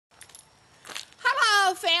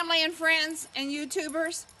family and friends and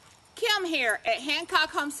YouTubers. Kim here at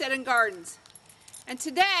Hancock Homestead and Gardens. And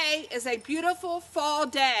today is a beautiful fall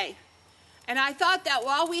day. And I thought that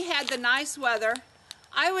while we had the nice weather,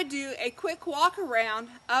 I would do a quick walk around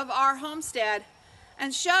of our homestead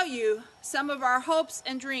and show you some of our hopes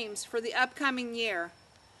and dreams for the upcoming year.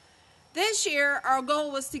 This year, our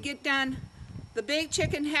goal was to get done the big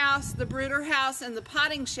chicken house, the brooder house, and the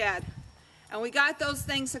potting shed. And we got those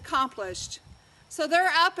things accomplished. So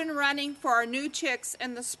they're up and running for our new chicks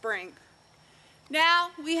in the spring. Now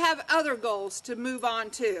we have other goals to move on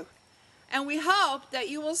to. And we hope that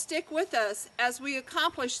you will stick with us as we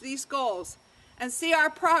accomplish these goals and see our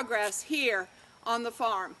progress here on the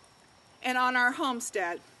farm and on our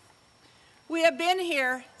homestead. We have been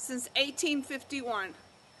here since 1851.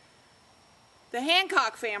 The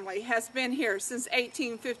Hancock family has been here since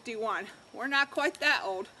 1851. We're not quite that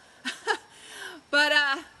old. But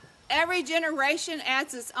every generation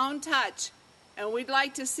adds its own touch, and we'd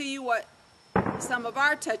like to see what some of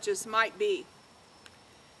our touches might be.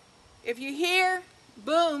 If you hear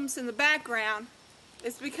booms in the background,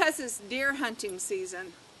 it's because it's deer hunting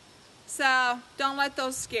season. So don't let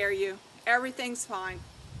those scare you. Everything's fine.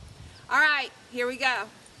 All right, here we go.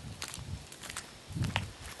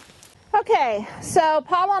 Okay, so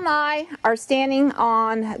Paula and I are standing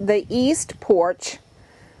on the east porch,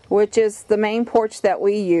 which is the main porch that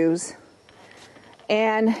we use.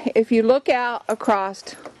 And if you look out across,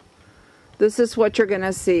 this is what you're going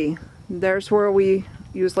to see. There's where we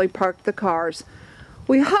usually park the cars.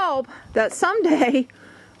 We hope that someday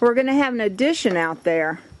we're going to have an addition out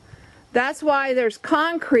there. That's why there's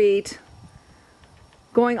concrete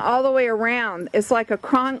going all the way around. It's like a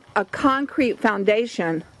concrete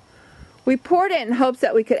foundation. We poured it in hopes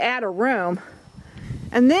that we could add a room.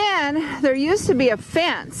 And then there used to be a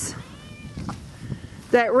fence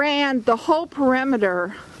that ran the whole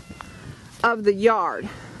perimeter of the yard.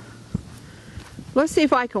 Let's see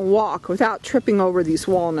if I can walk without tripping over these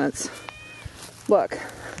walnuts. Look,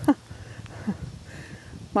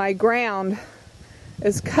 my ground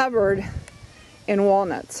is covered in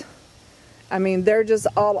walnuts. I mean, they're just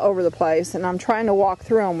all over the place, and I'm trying to walk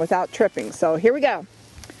through them without tripping. So here we go.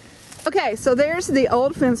 Okay, so there's the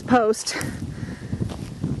old fence post.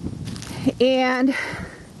 And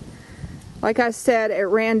like I said, it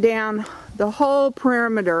ran down the whole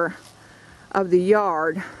perimeter of the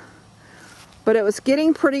yard, but it was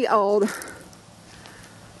getting pretty old.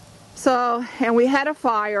 So, and we had a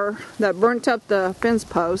fire that burnt up the fence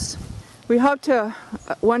post. We hope to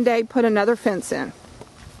one day put another fence in.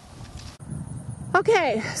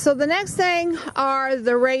 Okay, so the next thing are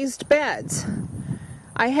the raised beds.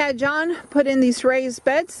 I had John put in these raised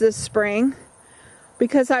beds this spring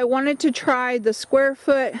because I wanted to try the square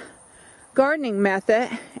foot gardening method,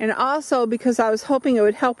 and also because I was hoping it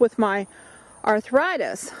would help with my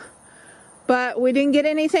arthritis. But we didn't get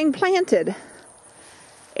anything planted.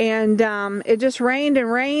 And it just rained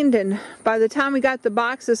and rained, and by the time we got the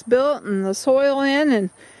boxes built and the soil in, and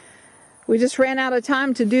we just ran out of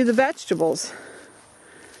time to do the vegetables.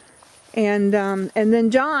 And then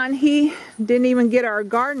John, he didn't even get our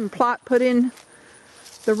garden plot put in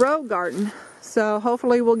the row garden. So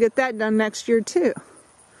hopefully we'll get that done next year too.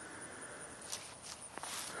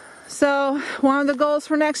 So one of the goals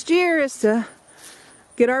for next year is to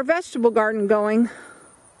get our vegetable garden going.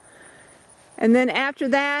 And then after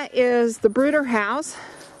that is the brooder house.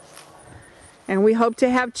 And we hope to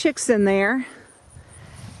have chicks in there.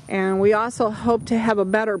 And we also hope to have a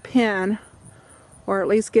better pen, or at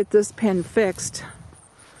least get this pen fixed.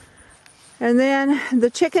 And then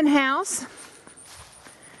the chicken house.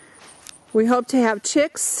 We hope to have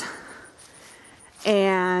chicks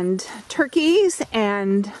and turkeys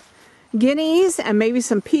and guineas and maybe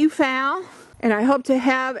some peafowl. And I hope to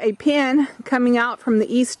have a pen coming out from the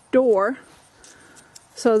east door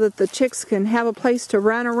so that the chicks can have a place to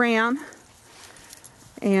run around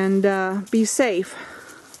and be safe.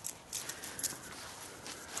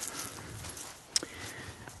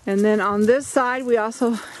 And then on this side we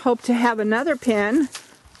also hope to have another pen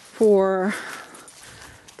for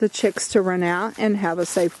the chicks to run out and have a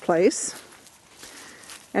safe place.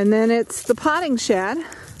 And then it's the potting shed,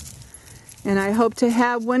 and I hope to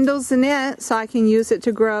have windows in it so I can use it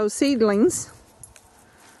to grow seedlings.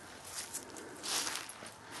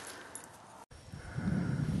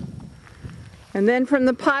 And then from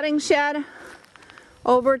the potting shed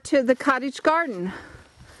over to the cottage garden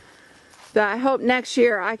that I hope next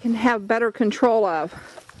year I can have better control of.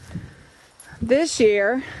 This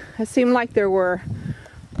year it seemed like there were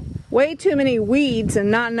way too many weeds and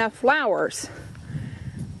not enough flowers.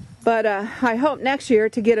 But I hope next year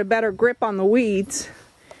to get a better grip on the weeds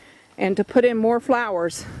and to put in more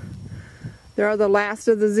flowers. There are the last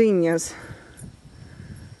of the zinnias.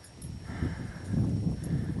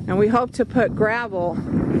 And we hope to put gravel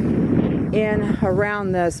in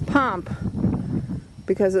around this pump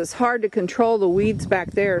because it's hard to control the weeds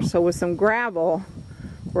back there. So with some gravel,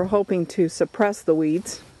 we're hoping to suppress the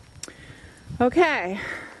weeds. Okay.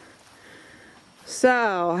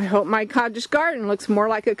 So I hope my cottage garden looks more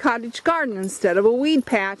like a cottage garden instead of a weed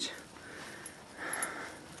patch.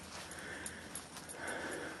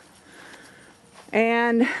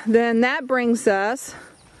 And then that brings us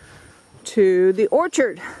to the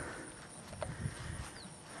orchard.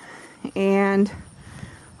 And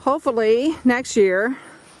hopefully next year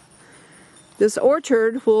this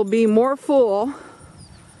orchard will be more fuller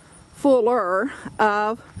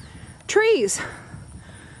of trees.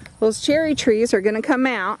 Those cherry trees are going to come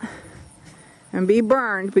out and be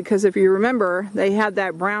burned because if you remember, they have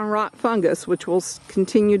that brown rot fungus which will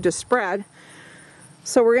continue to spread.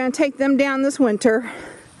 So we're going to take them down this winter,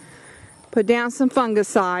 put down some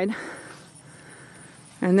fungicide,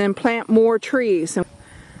 and then plant more trees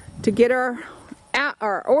to get our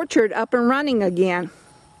orchard up and running again.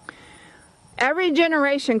 Every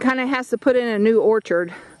generation kind of has to put in a new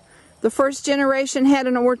orchard. The first generation had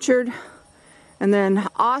an orchard, and then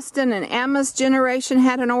Austin and Emma's generation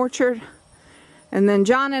had an orchard, and then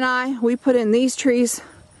John and we put in these trees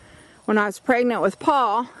when I was pregnant with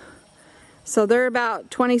Paul. So they're about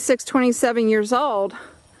 26, 27 years old,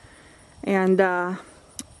 and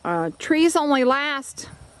trees only last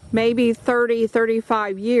maybe 30,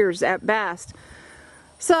 35 years at best.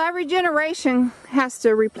 So every generation has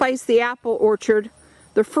to replace the apple orchard,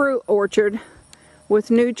 the fruit orchard, with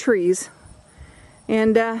new trees.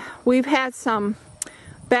 And we've had some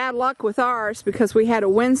bad luck with ours because we had a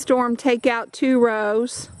windstorm take out 2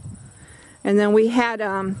 rows, and then we had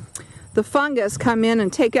the fungus come in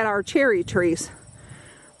and take out our cherry trees.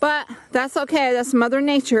 But that's okay, that's Mother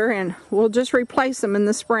Nature, and we'll just replace them in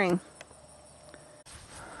the spring.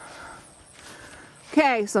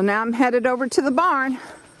 Okay, so now I'm headed over to the barn.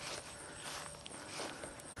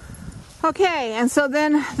 Okay, and so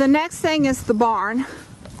then the next thing is the barn.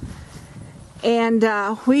 And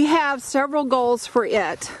we have several goals for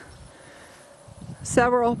it.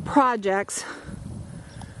 Several projects.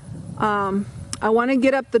 I want to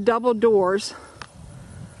get up the double doors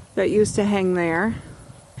that used to hang there,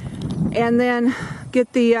 and then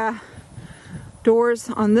get the doors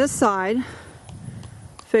on this side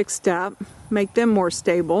fixed up, make them more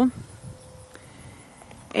stable,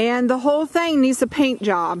 and the whole thing needs a paint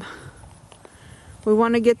job. We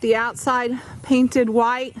want to get the outside painted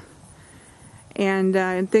white, and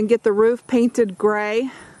then get the roof painted gray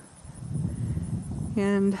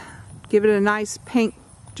and give it a nice paint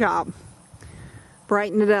job.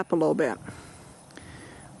 Brighten it up a little bit.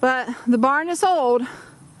 But the barn is old.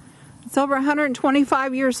 It's over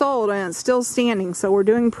 125 years old and it's still standing, so we're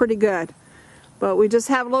doing pretty good. But we just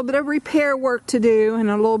have a little bit of repair work to do and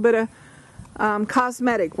a little bit of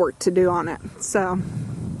cosmetic work to do on it. So,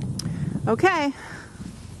 okay.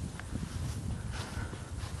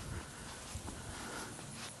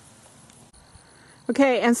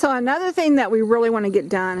 Okay, and so another thing that we really want to get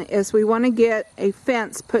done is we want to get a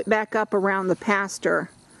fence put back up around the pasture.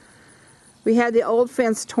 We had the old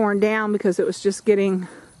fence torn down because it was just getting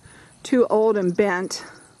too old and bent.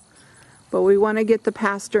 But we want to get the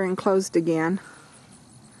pasture enclosed again.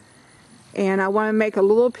 And I want to make a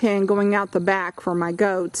little pen going out the back for my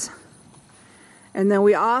goats. And then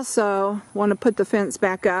we also want to put the fence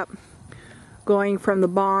back up going from the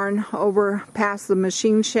barn over past the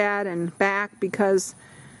machine shed and back because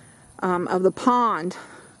of the pond.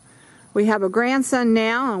 We have a grandson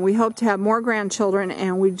now and we hope to have more grandchildren,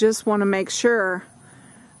 and we just want to make sure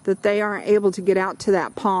that they aren't able to get out to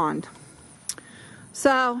that pond.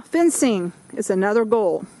 So fencing is another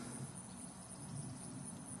goal.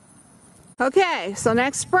 Okay, so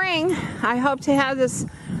next spring I hope to have this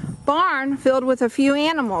barn filled with a few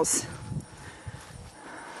animals.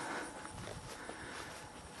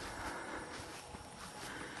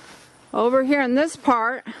 Over here in this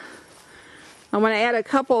part, I want to add a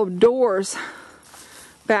couple of doors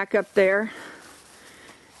back up there,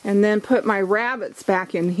 and then put my rabbits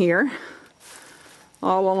back in here,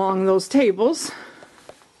 all along those tables,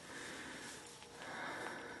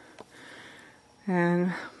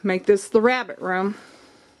 and make this the rabbit room.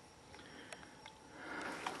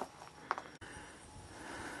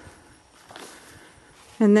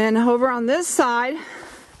 And then over on this side,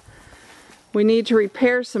 we need to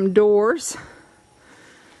repair some doors.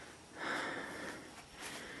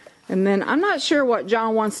 And then I'm not sure what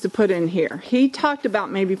John wants to put in here. He talked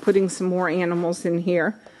about maybe putting some more animals in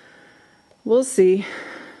here. We'll see.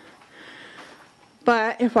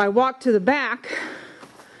 But if I walk to the back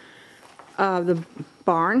of the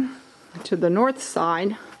barn, to the north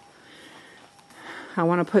side, I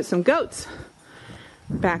want to put some goats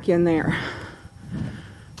back in there.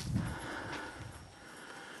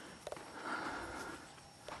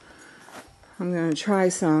 I'm going to try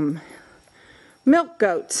some milk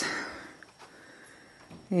goats.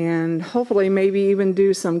 And hopefully maybe even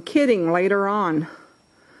do some kidding later on.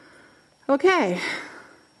 Okay.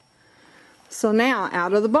 So now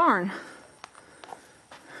out of the barn.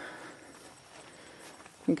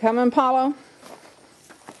 You come in, Paulo.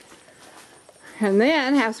 And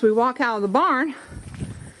then as we walk out of the barn,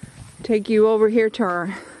 take you over here to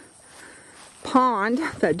our pond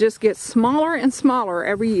that just gets smaller and smaller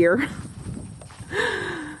every year.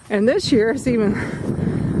 And this year it's even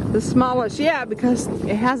the smallest yet because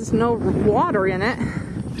it has no water in it.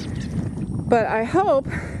 But I hope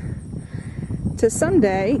to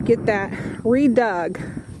someday get that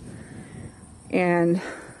redug and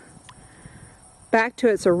back to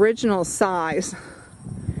its original size,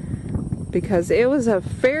 because it was a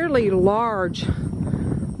fairly large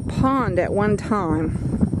pond at one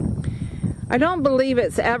time. I don't believe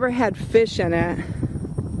it's ever had fish in it.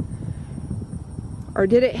 Or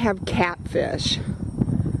did it have catfish?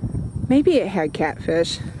 Maybe it had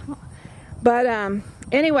catfish. But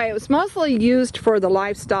anyway, it was mostly used for the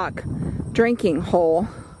livestock drinking hole.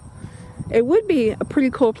 It would be a pretty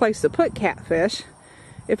cool place to put catfish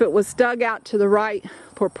if it was dug out to the right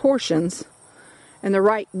proportions and the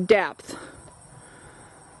right depth.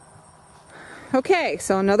 Okay,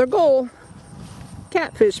 so another goal,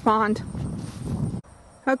 catfish pond.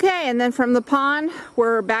 Okay, and then from the pond,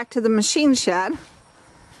 we're back to the machine shed.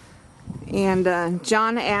 And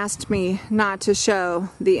John asked me not to show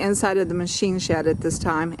the inside of the machine shed at this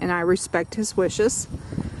time, and I respect his wishes.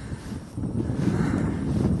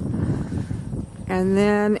 And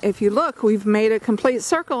then if you look, we've made a complete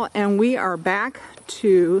circle and we are back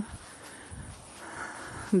to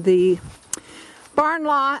the barn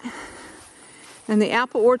lot and the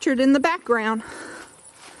apple orchard in the background.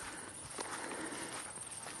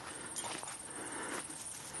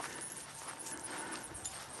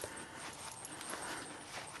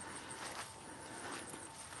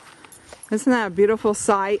 Isn't that a beautiful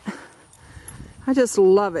sight? I just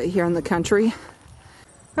love it here in the country.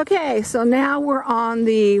 Okay, so now we're on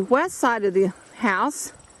the west side of the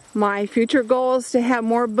house. My future goal is to have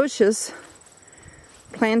more bushes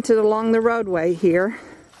planted along the roadway here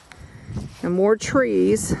and more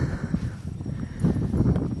trees.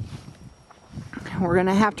 We're going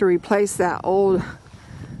to have to replace that old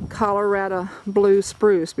Colorado blue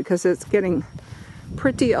spruce because it's getting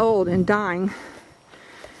pretty old and dying.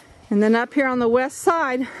 And then up here on the west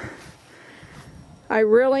side, I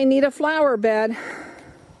really need a flower bed.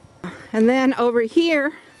 And then over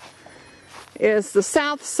here is the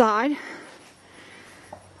south side.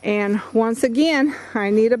 And once again, I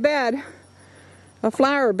need a bed, a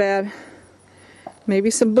flower bed,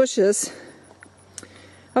 maybe some bushes.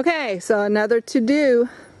 Okay, so another to do,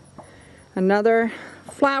 another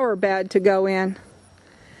flower bed to go in.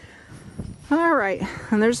 All right,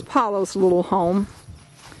 and there's Paulo's little home.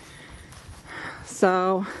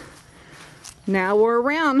 So now we're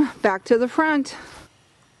around back to the front.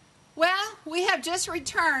 Well, we have just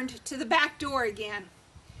returned to the back door again,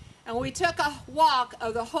 and we took a walk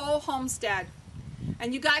of the whole homestead,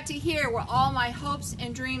 and you got to hear what all my hopes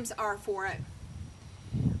and dreams are for it.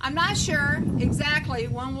 I'm not sure exactly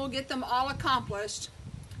when we'll get them all accomplished,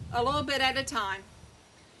 a little bit at a time.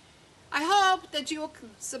 I hope that you will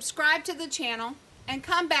subscribe to the channel and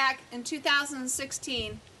come back in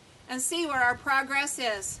 2016 and see what our progress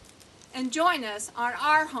is, and join us on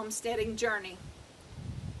our homesteading journey.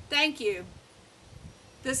 Thank you.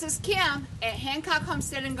 This is Kim at Hancock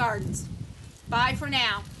Homestead and Gardens. Bye for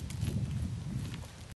now.